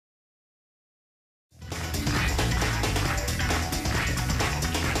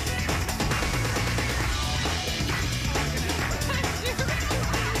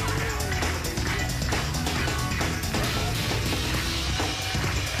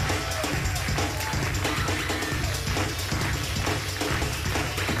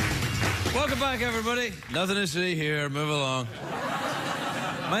back, everybody. Nothing to see here. Move along.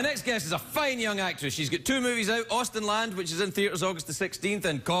 My next guest is a fine young actress. She's got 2 movies out, Austin Land, which is in theatres August the 16th,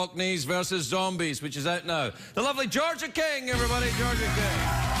 and Cockneys versus Zombies, which is out now. The lovely Georgia King, everybody. Georgia King.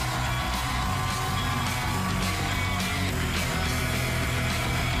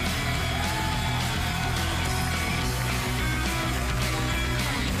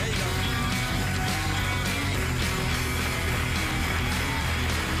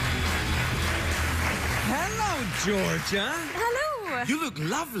 Georgia. Hello. You look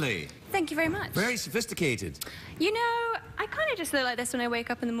lovely. Thank you very much. Very sophisticated. You know, I kind of just look like this when I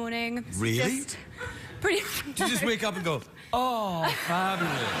wake up in the morning. It's really? Just pretty... Do you just wake up and go, oh,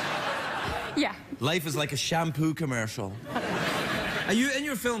 fabulous? Yeah. Life is like a shampoo commercial. Are you in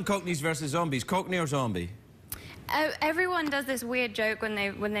your film Cockneys versus Zombies? Cockney or zombie? Everyone does this weird joke when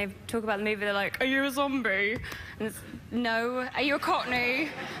they talk about the movie. They're like, "Are you a zombie?" And it's, no. Are you a Cockney?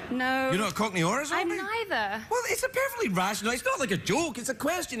 No. You're not a Cockney or a zombie? I'm neither. Well, it's a perfectly rational. It's not like a joke. It's a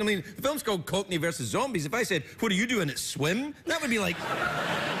question. I mean, the film's called Cockney versus Zombies. If I said, "What do you do?" and it's swim, that would be like,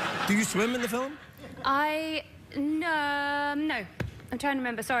 do you swim in the film? No. I'm trying to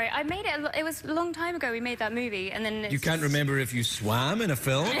remember. Sorry, I made it. It was a long time ago. We made that movie, and then you can't remember if you swam in a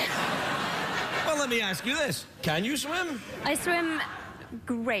film. Well, let me ask you this. Can you swim? I swim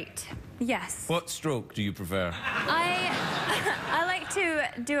great, yes. What stroke do you prefer? I like to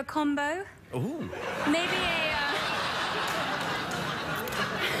do a combo. Ooh. Maybe a...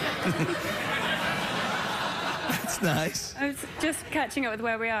 That's nice. I was just catching up with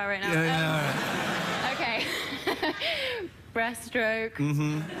where we are right now. Yeah, all right. Okay. Breaststroke.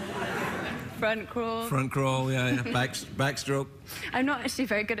 Mm-hmm. Front crawl. Front crawl, yeah. Backstroke. I'm not actually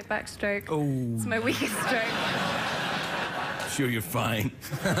very good at backstroke. Oh. It's my weakest stroke. Sure, you're fine.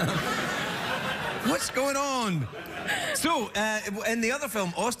 What's going on? So, in the other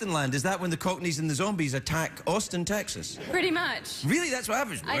film, Austin Land, is that when the Cockneys and the Zombies attack Austin, Texas? Pretty much. Really? That's what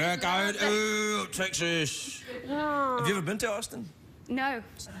happens? Work out, ooh, Texas. Have you ever been to Austin? No.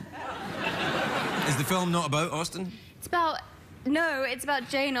 Is the film not about Austin? It's about... No, it's about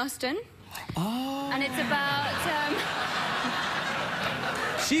Jane Austen. Oh. And it's about,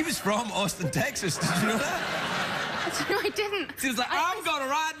 She was from Austin, Texas. Did you know that? No, I didn't. She was like, I'm gonna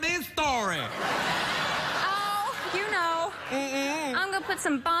write me a story. Oh, you know. Mm-mm. I'm gonna put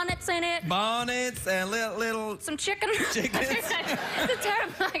some bonnets in it. Bonnets and little... Some chicken. Chickens. It's a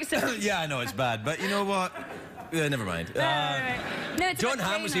terrible accent. Yeah, I know, it's bad. But you know what? Never mind. No, it's John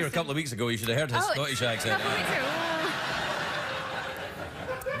Hamm was here a couple of weeks ago. You should have heard his Scottish accent.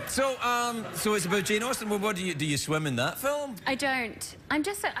 So it's about Jane Austen. Well, what do you swim in that film? I don't. I'm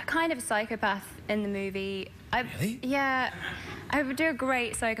just a kind of a psychopath in the movie. Really? Yeah. I would do a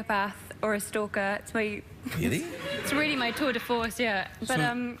great psychopath or a stalker. It's my... Really? It's really my tour de force, yeah. But,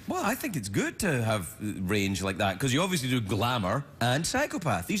 Well, I think it's good to have range like that, because you obviously do glamour and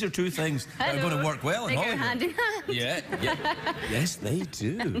psychopath. These are 2 things that are going to work well in Hollywood. They go hand in hand. Yeah. Yes, they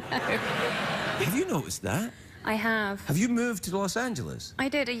do. No. Have you noticed that? I have. Have you moved to Los Angeles? I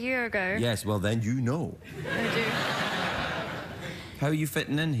did a year ago. Yes, well, then you know. I do. How are you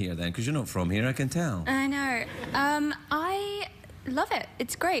fitting in here, then? Because you're not from here, I can tell. I know. I love it.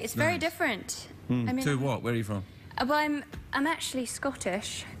 It's great. It's very different. I mean, to what? Where are you from? Well, I'm actually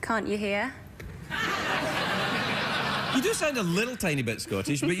Scottish, can't you hear? You do sound a little tiny bit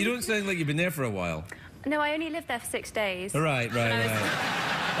Scottish, but you don't sound like you've been there for a while. No, I only lived there for 6 days. Right.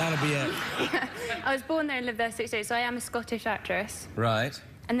 That'll be it. Yeah, I was born there and lived there 6 days, so I am a Scottish actress. Right.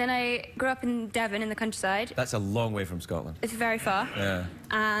 And then I grew up in Devon, in the countryside. That's a long way from Scotland. It's very far. Yeah.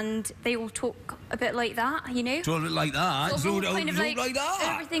 And they all talk a bit like that, you know? Talk a bit like that? Sort of kind of like that?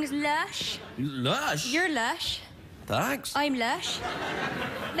 Everything's lush. Lush? You're lush. Thanks. I'm lush.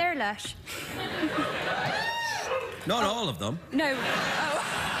 They're lush. Not all of them. No. Oh.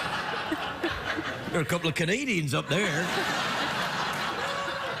 There are a couple of Canadians up there.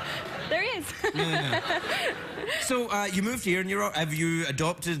 There is. Yeah. So, you moved here and have you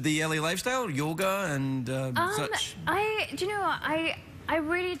adopted the LA lifestyle, yoga and such? Do you know what? I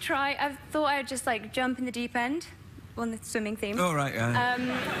really try. I thought I'd just like jump in the deep end on the swimming theme. Oh, right, yeah.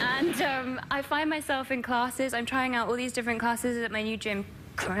 I find myself in classes. I'm trying out all these different classes at my new gym,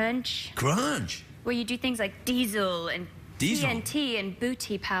 Crunch. Crunch? Where you do things like diesel and TNT and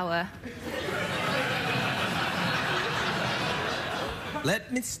booty power.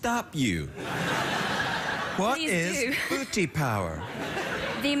 Let me stop you. What is booty power?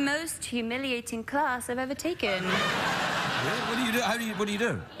 The most humiliating class I've ever taken. Yeah, what do you do? What do you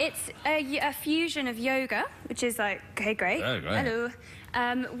do? It's a fusion of yoga, which is like, okay, great. Oh, great. Hello.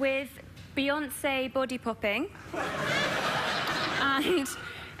 With Beyonce body popping and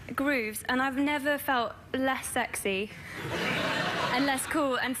grooves, and I've never felt less sexy and less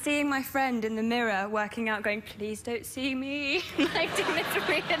cool. And seeing my friend in the mirror working out, going, "Please don't see me," like doing this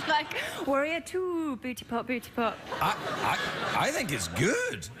weird, like Warrior 2, booty pop, booty pop. I think it's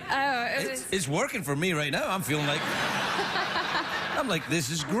good. Oh, it's working for me right now. I'm feeling like I'm like, this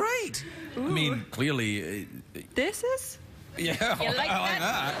is great. Ooh. I mean, clearly. This is. Yeah, You like I like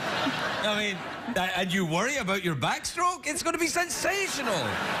that. I mean, and you worry about your backstroke? It's going to be sensational.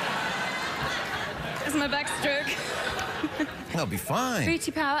 It's my backstroke. That'll be fine.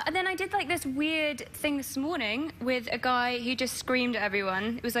 Booty power. And then I did like this weird thing this morning with a guy who just screamed at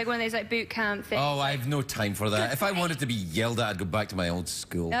everyone. It was like one of those like boot camp things. Oh, I have no time for that. If I wanted to be yelled at, I'd go back to my old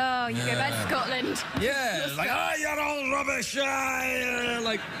school. Oh, you go back to Scotland. Yeah, like, oh, you're all rubbish.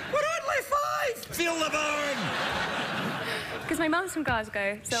 Like, we're only 5. Feel the burn. Because my mum's from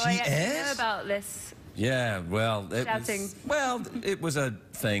Glasgow, so I actually know about this. Yeah, well, Shouting. It was a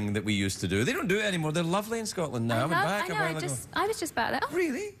thing that we used to do. They don't do it anymore. They're lovely in Scotland now. I was just about that. Oh,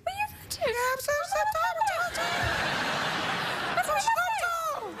 Really? were you there too? Yeah, I was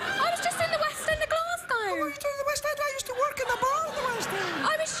just in the West End of Glasgow. What were you doing in the West End? I used to work in the bar in the West End.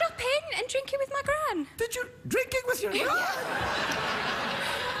 I was shopping and drinking with my gran. Did you drinking with your gran?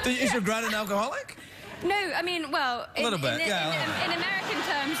 Is your gran an alcoholic? No, I mean, well, a little bit, in American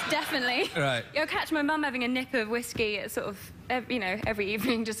terms, definitely. Right. You'll catch my mum having a nip of whiskey at sort of, every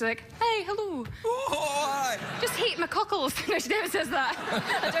evening, just like, hey, hello. Oh, hi. Just heat my cockles. No, she never says that.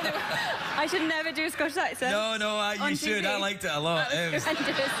 I don't know. I should never do a Scottish accent. No, you should. I liked it a lot.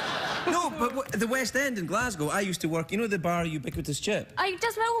 No, but the West End in Glasgow, I used to work, you know the bar Ubiquitous Chip? I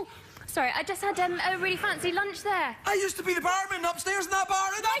just had a really fancy lunch there. I used to be the barman upstairs in that bar.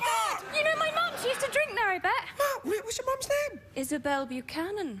 My God! You know my mum, she used to drink there, I bet. What's your mum's name? Isabel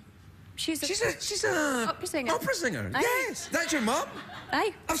Buchanan. She's a opera singer. Opera singer. Aye. Yes, that's your mum.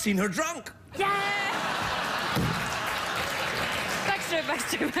 Aye. I've seen her drunk. Yeah. Backstroke.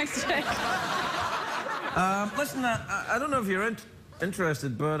 Listen, I don't know if you're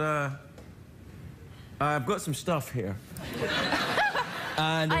interested, but I've got some stuff here.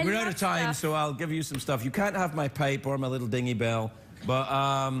 And we're out of time, so I'll give you some stuff. You can't have my pipe or my little dingy bell, but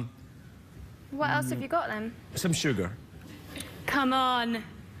what else have you got then? some sugar. Come on.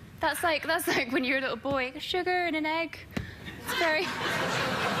 That's like when you were a little boy. Sugar and an egg. It's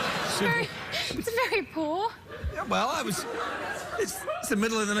very poor. Yeah, well, it's the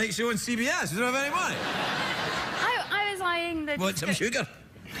middle of the night show on CBS. You don't have any money. I was eyeing the... Want some sugar?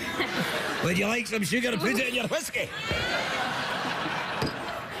 Would you like some sugar to put it in your whiskey?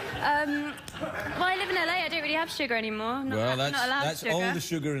 Well, I live in LA. I don't really have sugar anymore. I'm not allowed that's sugar. all the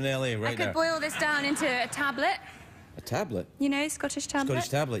sugar in LA right I could there. boil this down into a tablet. A tablet? You know, Scottish tablet. Scottish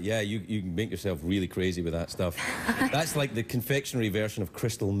tablet, yeah. You can make yourself really crazy with that stuff. That's like the confectionery version of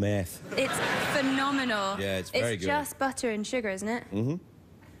crystal meth. It's phenomenal. Yeah, it's very good. It's just butter and sugar, isn't it? Mm-hmm.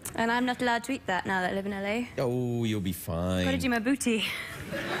 And I'm not allowed to eat that now that I live in LA. Oh, you'll be fine. Gotta do my booty.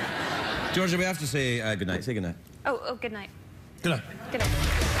 Georgia, we have to say good night. Say good night. Oh, good night. Good night. Good night.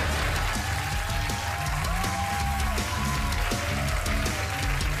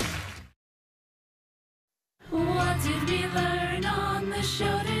 What did we learn on the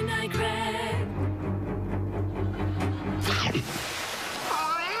show tonight, Greg?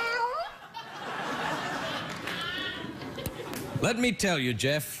 Let me tell you,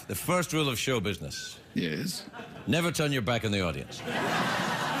 Jeff, the first rule of show business. Yes? Never turn your back on the audience.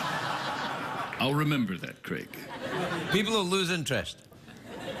 I'll remember that, Craig. People will lose interest.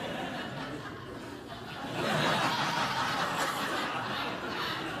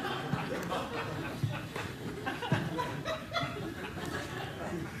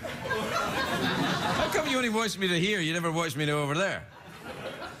 How come you only watch me to here? You never watch me to over there.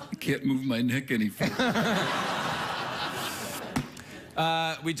 I can't move my neck any further.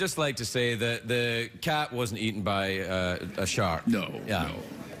 We'd just like to say that the cat wasn't eaten by a shark. No, Yeah. no.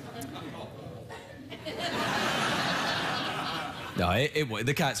 No,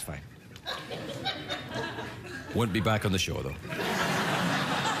 the cat's fine. Won't be back on the show, though.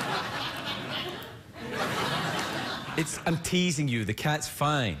 I'm teasing you. The cat's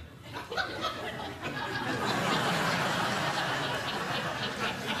fine.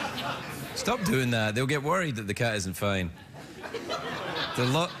 Stop doing that. They'll get worried that the cat isn't fine. There's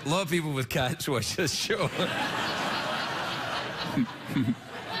a lot of people with cats watch this show.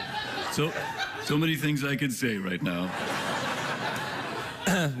 So many things I could say right now.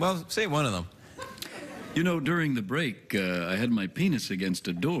 Well, say one of them. You know, during the break, I had my penis against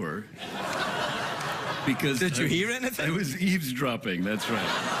a door. Because Did you hear anything? I was eavesdropping, that's right.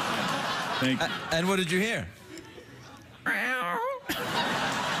 Thank you. And what did you hear?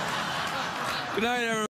 Good night, everyone.